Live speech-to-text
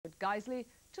Guiseley,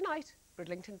 tonight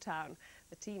Bridlington Town.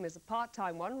 The team is a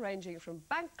part-time one ranging from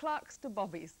bank clerks to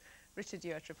bobbies. Richard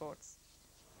Ewart reports.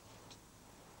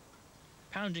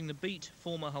 Pounding the beat,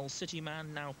 former Hull City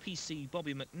man, now PC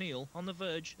Bobby McNeil, on the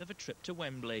verge of a trip to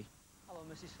Wembley. Hello,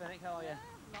 Mrs. Fennick, how are you?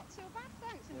 Not too bad,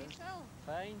 thanks, and yourself?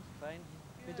 Fine, fine.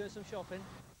 Been doing some shopping.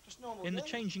 In the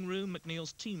changing room,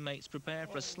 McNeil's teammates prepare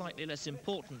for a slightly less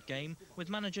important game, with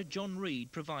manager John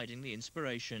Reid providing the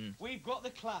inspiration. We've got the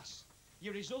class.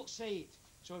 Your results say it.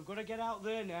 So we've got to get out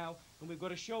there now and we've got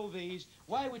to show these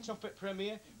why we're top at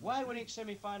Premier, why we're in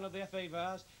semi-final of the FA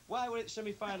Vase, why we're at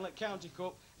semi-final at County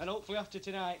Cup, and hopefully after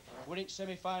tonight we're in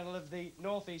semi-final of the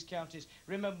North East counties.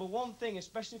 Remember one thing,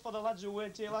 especially for the lads who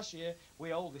weren't here last year, we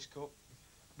hold this cup.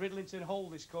 Bridlington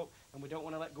hold this cup and we don't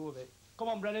want to let go of it. Come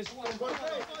on, Brenners.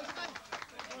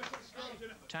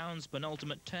 Town's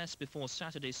penultimate test before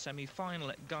Saturday's semi-final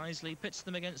at Guiseley pits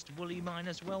them against Woolley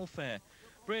Miners Welfare.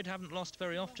 Brid haven't lost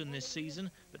very often this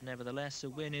season, but nevertheless a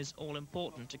win is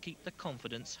all-important to keep the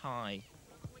confidence high.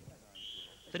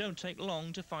 They don't take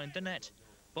long to find the net.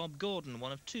 Bob Gordon,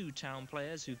 one of two Town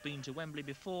players who've been to Wembley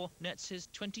before, nets his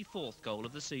 24th goal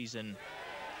of the season.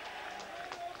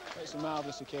 It's a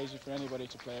marvellous occasion for anybody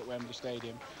to play at Wembley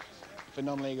Stadium, for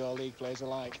non-league or league players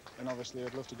alike, and obviously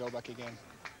I'd love to go back again.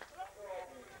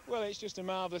 Well, it's just a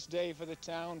marvellous day for the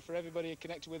town, for everybody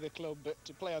connected with the club, but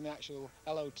to play on the actual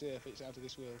hello turf, it's out of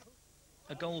this world.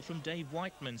 A goal from Dave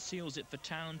Whiteman seals it for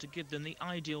Town to give them the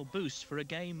ideal boost for a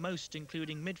game most,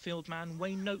 including midfield man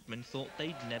Wayne Noteman, thought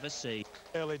they'd never see.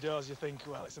 Early doors you think,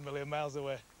 well, it's a million miles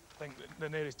away. I think the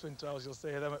nearest twin towers you'll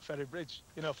see them at Ferry Bridge,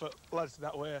 you know, for lads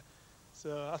that way.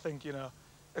 So I think, you know,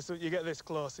 you get this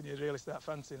close and you really start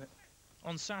fancying it.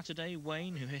 On Saturday,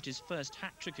 Wayne, who hit his first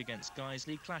hat-trick against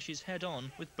Guiseley, clashes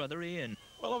head-on with brother Ian.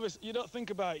 Well, obviously, you don't think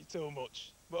about it too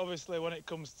much, but obviously when it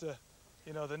comes to,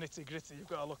 you know, the nitty-gritty, you've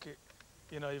got to look at,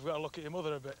 you know, you've got to look at your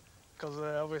mother a bit, because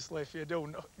obviously if you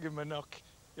do give him a knock,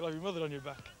 you'll have your mother on your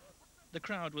back. The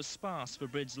crowd was sparse for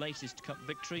Brid's latest cup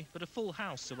victory, but a full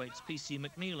house awaits PC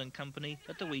McNeil and company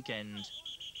at the weekend.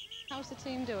 How's the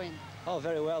team doing? Oh,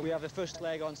 very well. We have the first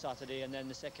leg on Saturday and then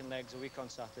the second leg's a week on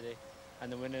Saturday.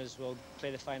 And the winners will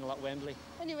play the final at Wembley.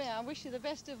 Anyway, I wish you the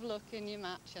best of luck in your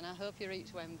match and I hope you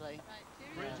reach Wembley.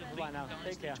 Right, bye now.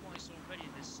 Take care. Twice already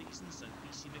this season, so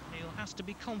PC McNeil has to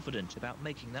be confident about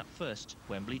making that first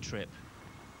Wembley trip.